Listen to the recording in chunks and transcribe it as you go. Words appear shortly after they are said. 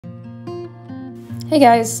Hey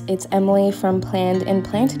guys, it's Emily from Planned and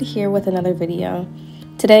Planted here with another video.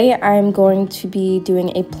 Today I'm going to be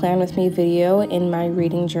doing a Plan With Me video in my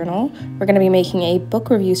reading journal. We're going to be making a book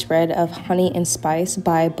review spread of Honey and Spice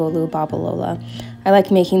by Bolu Babalola. I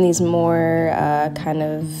like making these more kind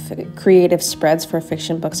of creative spreads for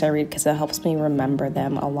fiction books I read because it helps me remember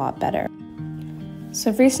them a lot better.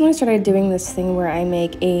 So I've recently started doing this thing where I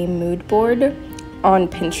make a mood board on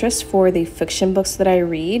Pinterest for the fiction books that I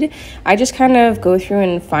read. I just kind of go through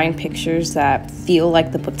and find pictures that feel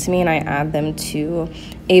like the book to me and I add them to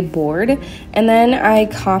a board, and then I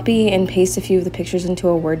copy and paste a few of the pictures into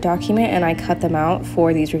a Word document and I cut them out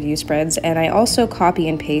for these review spreads, and I also copy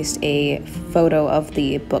and paste a photo of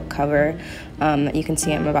the book cover that you can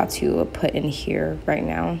see I'm about to put in here right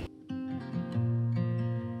now.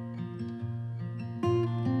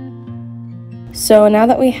 So now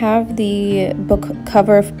that we have the book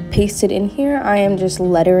cover pasted in here, I am just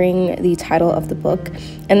lettering the title of the book.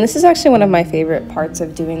 And this is actually one of my favorite parts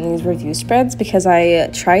of doing these review spreads because I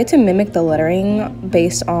try to mimic the lettering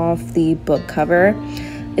based off the book cover.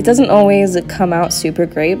 It doesn't always come out super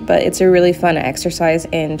great, but it's a really fun exercise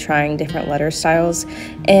in trying different letter styles.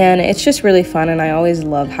 And it's just really fun, and I always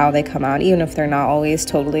love how they come out, even if they're not always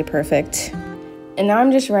totally perfect. And now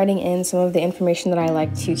I'm just writing in some of the information that I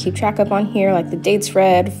like to keep track of on here, like the dates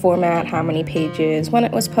read, format, how many pages, when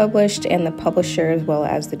it was published, and the publisher as well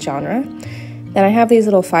as the genre. Then I have these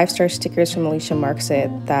little 5-star stickers from Alicia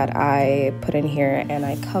Marksit that I put in here, and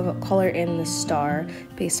I color in the star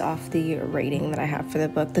based off the rating that I have for the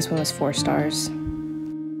book. This one was 4 stars.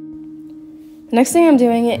 The next thing I'm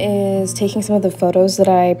doing is taking some of the photos that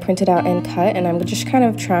I printed out and cut, and I'm just kind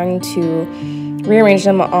of trying to rearrange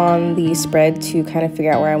them on the spread to kind of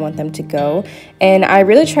figure out where I want them to go. And I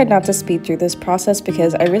really tried not to speed through this process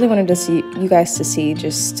because I really wanted to see you guys to see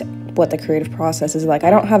just what the creative process is like. I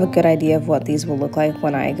don't have a good idea of what these will look like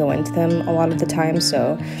when I go into them a lot of the time,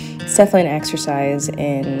 so it's definitely an exercise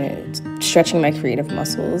in stretching my creative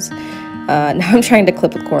muscles. Now I'm trying to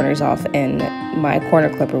clip the corners off, and my corner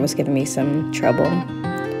clipper was giving me some trouble.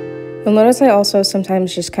 You'll notice I also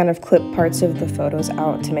sometimes just kind of clip parts of the photos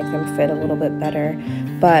out to make them fit a little bit better,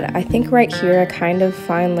 but I think right here I kind of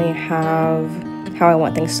finally have how I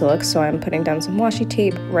want things to look, so I'm putting down some washi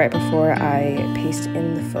tape right before I paste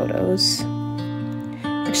in the photos.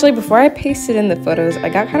 Actually, before I pasted in the photos, I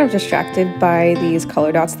got kind of distracted by these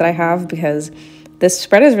color dots that I have because this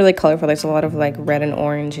spread is really colorful. There's a lot of like red and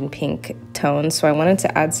orange and pink tones, so I wanted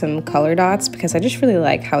to add some color dots because I just really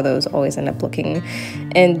like how those always end up looking.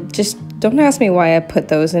 And just don't ask me why I put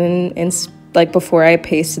those in like before I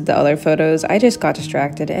pasted the other photos. I just got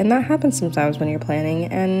distracted, and that happens sometimes when you're planning,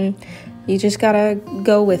 and you just gotta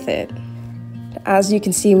go with it. As you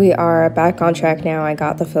can see, we are back on track now. I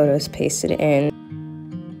got the photos pasted in.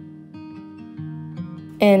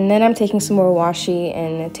 And then I'm taking some more washi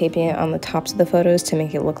and taping it on the tops of the photos to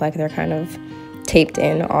make it look like they're kind of taped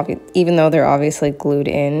in, even though they're obviously glued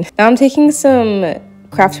in. Now I'm taking some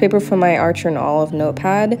craft paper from my Archer and Olive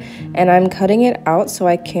notepad, and I'm cutting it out so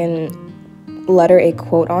I can letter a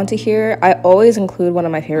quote onto here. I always include one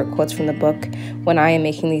of my favorite quotes from the book when I am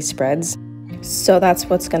making these spreads, so that's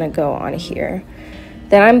what's gonna go on here.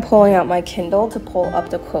 Then I'm pulling out my Kindle to pull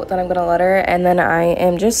up the quote that I'm gonna letter, and then I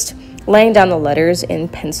am just laying down the letters in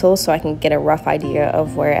pencil so I can get a rough idea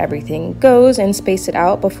of where everything goes and space it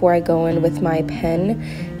out before I go in with my pen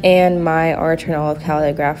and my Archer and Olive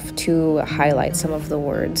calligraph to highlight some of the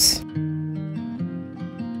words.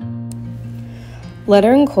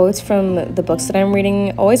 Lettering quotes from the books that I'm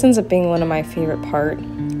reading always ends up being one of my favorite parts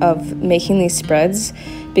of making these spreads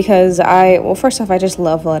because well, first off, I just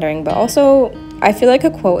love lettering, but also I feel like a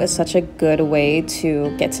quote is such a good way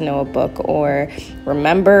to get to know a book or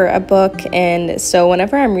remember a book. And so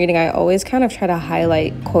whenever I'm reading, I always kind of try to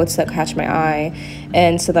highlight quotes that catch my eye,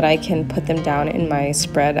 and so that I can put them down in my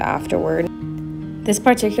spread afterward. This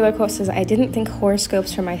particular quote says, "I didn't think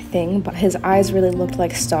horoscopes were my thing, but his eyes really looked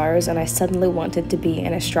like stars, and I suddenly wanted to be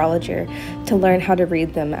an astrologer to learn how to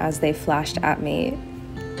read them as they flashed at me."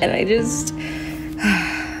 And I just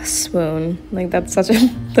swoon. Like, that's such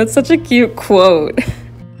a cute quote.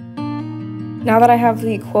 Now that I have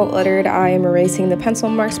the quote lettered, I am erasing the pencil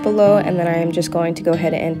marks below, and then I am just going to go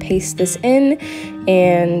ahead and paste this in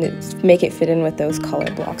and make it fit in with those color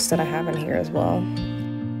blocks that I have in here as well.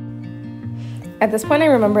 At this point, I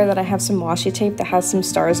remember that I have some washi tape that has some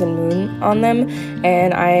stars and moon on them,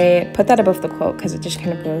 and I put that above the quote because it just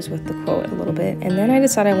kind of goes with the quote a little bit. And then I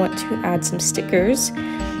decided I want to add some stickers.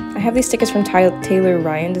 I have these stickers from Taylor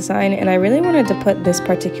Ryan Design, and I really wanted to put this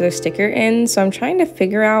particular sticker in, so I'm trying to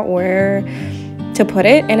figure out where to put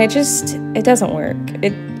it, and it doesn't work.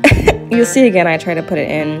 You'll see again, I try to put it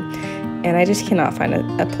in, and I just cannot find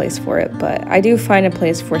a place for it, but I do find a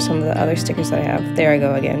place for some of the other stickers that I have. There I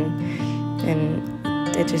go again,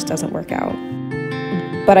 and it just doesn't work out.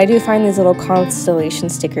 But I do find these little constellation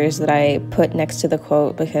stickers that I put next to the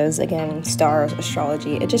quote because, again, stars,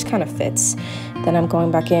 astrology, it just kind of fits. Then I'm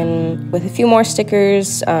going back in with a few more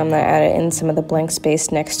stickers that I added in some of the blank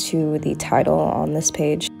space next to the title on this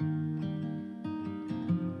page.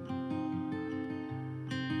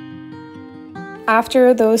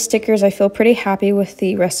 After those stickers, I feel pretty happy with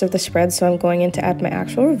the rest of the spread, so I'm going in to add my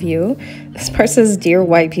actual review. This part says, "Dear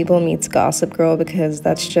White People meets Gossip Girl," because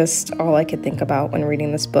that's just all I could think about when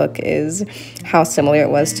reading this book is how similar it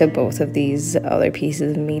was to both of these other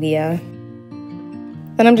pieces of media.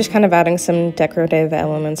 Then I'm just kind of adding some decorative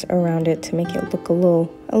elements around it to make it look a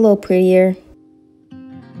little prettier.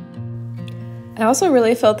 I also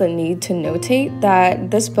really felt the need to notate that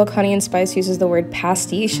this book, Honey and Spice, uses the word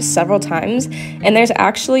pastiche several times, and there's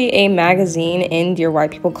actually a magazine in Dear White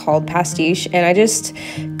People called Pastiche, and I just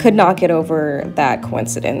could not get over that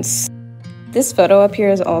coincidence. This photo up here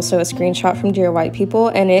is also a screenshot from Dear White People,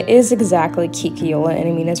 and it is exactly Kikiola and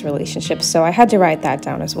Amina's relationship, so I had to write that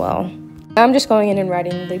down as well. I'm just going in and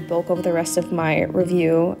writing the bulk of the rest of my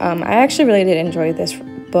review. I actually really did enjoy this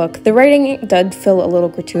book. The writing did feel a little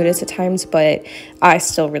gratuitous at times, but I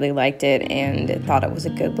still really liked it and thought it was a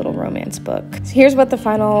good little romance book. So here's what the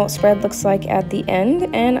final spread looks like at the end,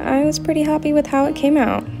 and I was pretty happy with how it came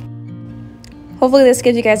out. Hopefully this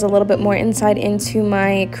gives you guys a little bit more insight into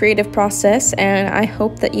my creative process, and I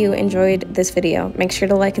hope that you enjoyed this video. Make sure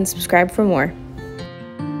to like and subscribe for more.